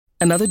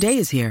Another day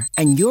is here,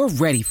 and you're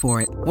ready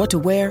for it. What to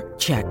wear?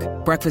 Check.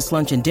 Breakfast,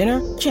 lunch, and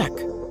dinner? Check.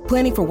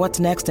 Planning for what's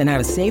next and how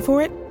to save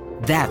for it?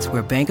 That's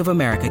where Bank of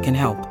America can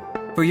help.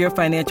 For your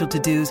financial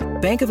to-dos,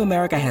 Bank of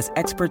America has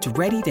experts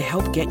ready to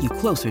help get you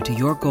closer to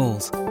your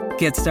goals.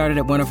 Get started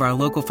at one of our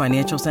local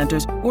financial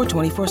centers or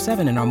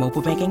 24/7 in our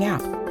mobile banking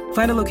app.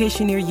 Find a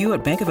location near you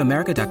at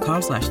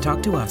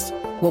bankofamerica.com/talktous.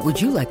 What would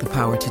you like the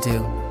power to do?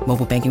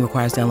 Mobile banking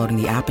requires downloading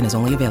the app and is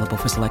only available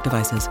for select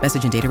devices.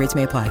 Message and data rates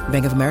may apply.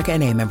 Bank of America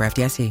N.A., member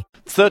FDIC.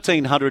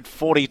 1300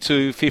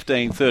 42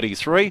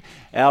 1533.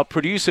 Our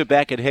producer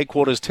back at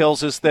headquarters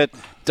tells us that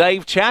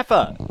Dave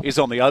Chaffer is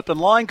on the open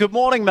line. Good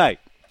morning, mate.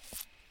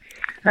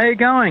 How you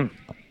going?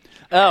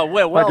 Oh,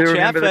 well, I do Chaff.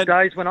 remember the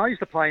days when I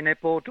used to play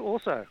netball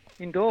also,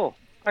 indoor.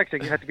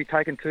 Actually, you had to be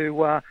taken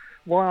to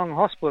Wyong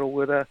Hospital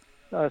with a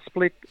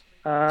split...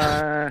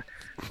 I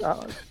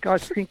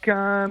think,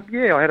 I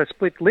had a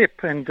split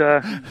lip and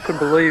couldn't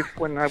believe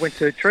when I went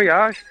to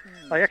triage,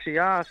 they actually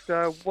asked,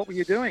 what were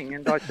you doing?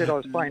 And I said I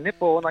was playing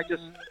netball, and they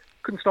just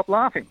couldn't stop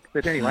laughing.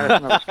 But anyway,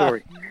 that's another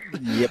story.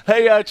 Yep.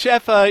 Hey,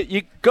 Chaff,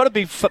 you got a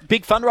big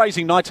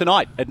fundraising night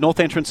tonight at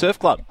North Entrance Surf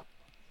Club.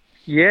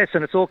 Yes,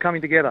 and it's all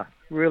coming together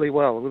really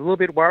well. We were a little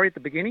bit worried at the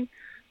beginning,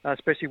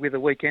 especially with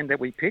the weekend that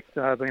we picked,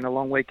 being a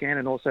long weekend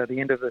and also the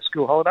end of the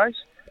school holidays.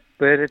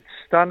 But it's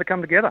starting to come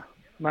together.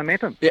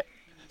 Momentum. Yeah.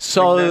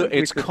 So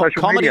it's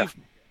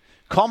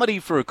comedy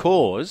for a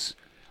cause.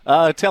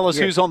 Tell us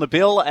who's on the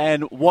bill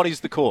and what is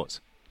the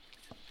cause.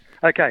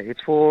 Okay, it's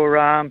for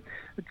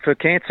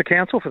Cancer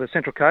Council for the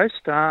Central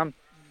Coast. And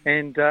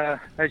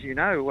as you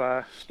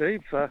know,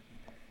 Steve,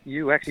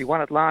 you actually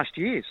won it last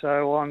year.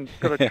 So I'm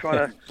going to try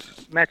to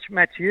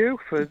match you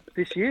for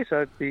this year.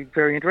 So it'd be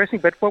very interesting.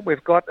 But what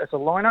we've got as a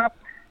lineup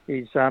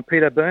is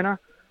Peter Berner,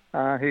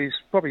 who's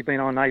probably been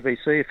on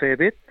ABC a fair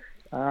bit.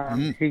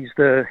 He's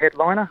the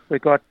headliner.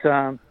 We've got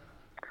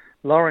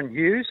Lauren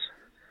Hughes,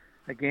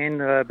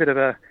 again, a bit of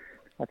I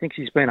think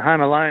she's been a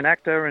Home Alone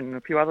actor and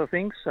a few other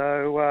things.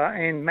 So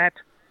and Matt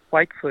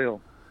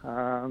Wakefield.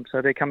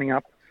 So they're coming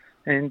up,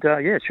 and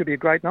it should be a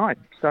great night.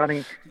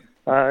 Starting,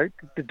 the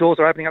doors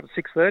are opening up at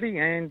 6:30,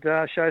 and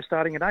show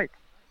starting at 8.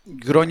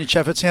 Good on you,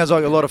 Chaff. It sounds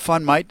like a lot of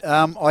fun, mate.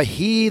 I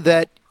hear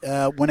that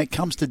when it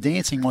comes to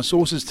dancing, my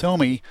sources tell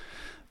me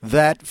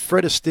that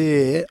Fred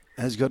Astaire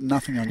has got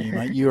nothing on you,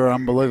 mate. You are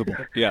unbelievable.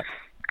 Yeah.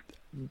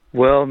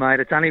 Well, mate,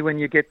 it's only when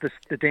you get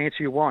the dance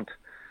you want.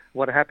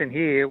 What happened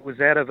here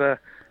was out of a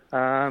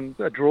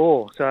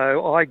draw.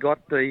 So I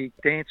got the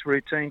dance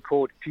routine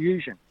called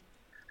Fusion.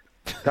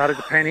 Started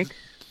to panic.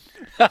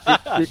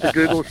 Did the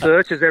Google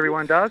search, as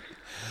everyone does.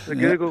 The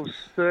Google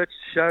search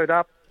showed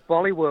up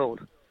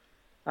Bollywood.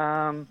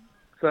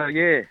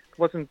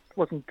 Wasn't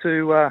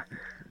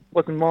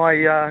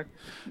my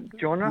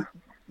genre.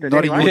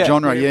 Not in your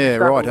genre,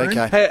 right,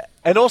 okay. Hey,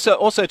 and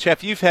also,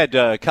 Chaff, you've had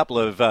a couple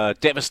of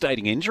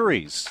devastating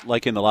injuries,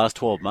 like in the last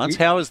 12 months.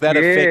 How has that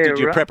affected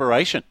your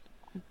preparation?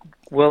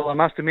 Well, I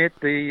must admit,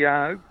 being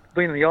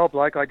the old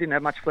bloke, I didn't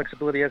have much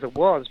flexibility as it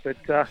was, but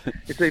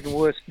it's even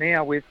worse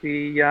now with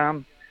did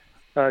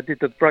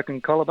the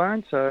broken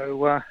collarbone,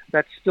 so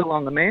that's still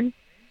on the mend,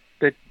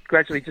 but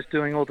gradually just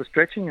doing all the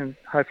stretching, and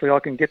hopefully I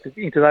can get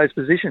into those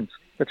positions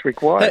that's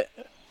required.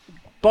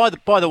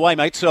 By the way,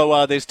 mate,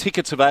 so there's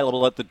tickets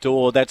available at the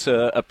door. That's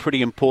a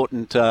pretty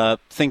important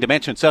thing to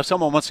mention. So if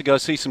someone wants to go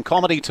see some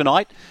comedy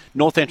tonight,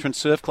 North Entrance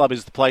Surf Club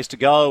is the place to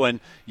go, and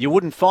you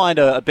wouldn't find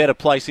a better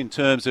place in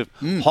terms of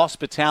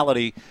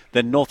hospitality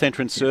than North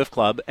Entrance Surf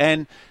Club.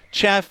 And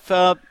Chaff,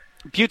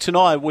 Butts and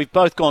I, we've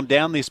both gone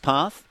down this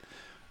path,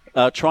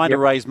 trying to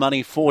raise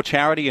money for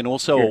charity and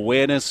also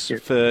awareness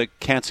for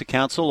Cancer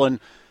Council,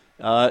 and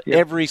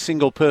every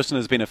single person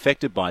has been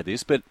affected by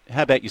this. But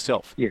how about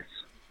yourself? Yes.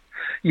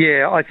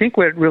 Yeah, I think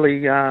what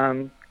really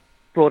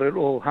brought it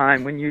all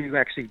home when you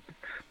actually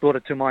brought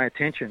it to my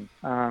attention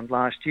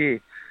last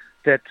year,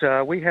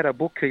 that we had a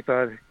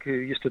bookkeeper who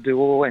used to do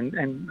all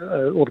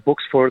the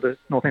books for the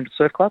North Entrance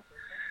Surf Club.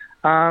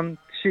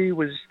 She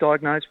was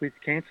diagnosed with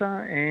cancer,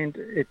 and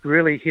it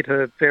really hit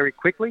her very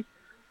quickly,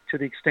 to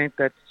the extent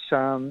that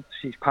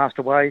she's passed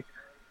away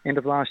end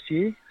of last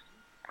year.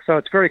 So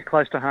it's very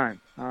close to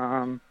home.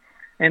 And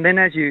then,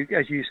 as you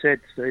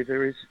said, Steve,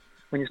 there is,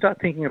 when you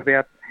start thinking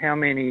about how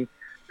many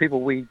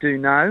people we do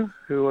know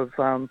who have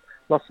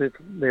lost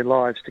their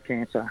lives to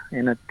cancer,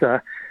 and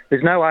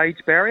there's no age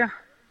barrier.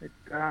 It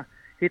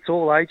hits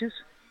all ages,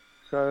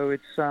 so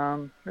it's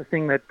a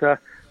thing that I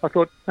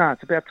thought,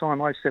 it's about time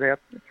I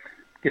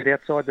get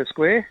outside the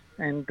square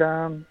and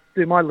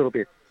do my little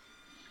bit.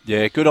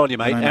 Yeah, good on you,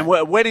 mate. And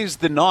when is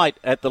the night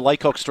at the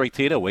Laycock Street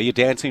Theatre where you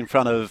dance in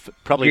front of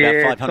probably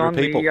about 500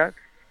 people?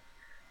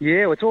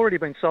 It's already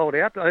been sold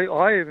out.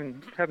 I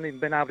haven't even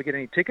been able to get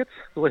any tickets,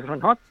 believe it or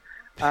not.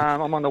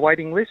 I'm on the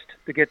waiting list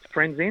to get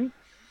friends in,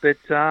 but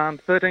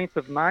 13th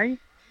of May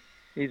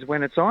is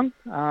when it's on,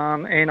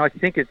 and I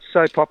think it's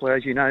so popular,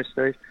 as you know,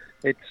 Steve.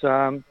 It's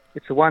the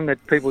one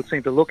that people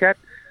seem to look at,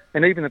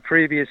 and even the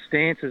previous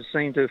dancers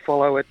seem to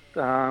follow it.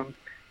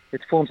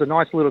 It forms a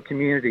nice little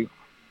community,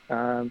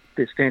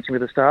 this Dancing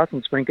with the Stars, and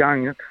it's been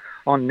going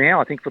on now,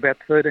 I think, for about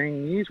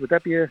 13 years. Would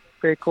that be a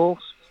fair call,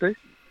 Steve?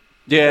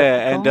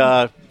 Yeah,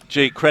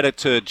 and credit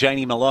to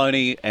Janie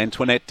Maloney,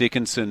 Antoinette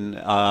Dickinson,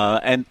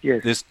 and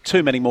Yes. there's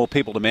too many more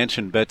people to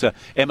mention, but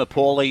Emma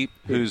Pawley,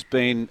 who's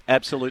been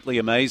absolutely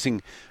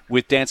amazing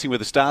with Dancing with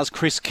the Stars,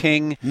 Chris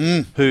King,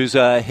 who's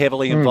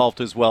heavily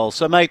involved as well.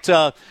 So, mate,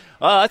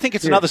 I think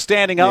it's another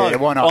standing O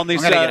why not? on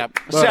this I'm gonna get up.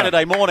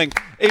 Saturday morning.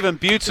 Even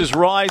Buttes is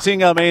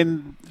rising. I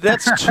mean,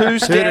 that's two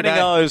standing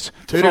O's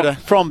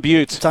from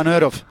Buttes. It's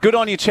unheard of. Good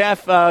on you,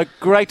 Chaff.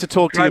 Great to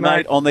talk to Great, you, mate,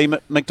 mate. on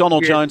the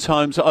McDonald Jones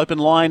Homes open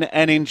line.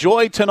 And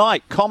enjoy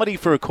tonight. Comedy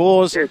for a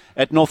Cause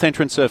at North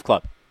Entrance Surf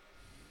Club.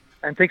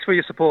 And thanks for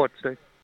your support, Steve.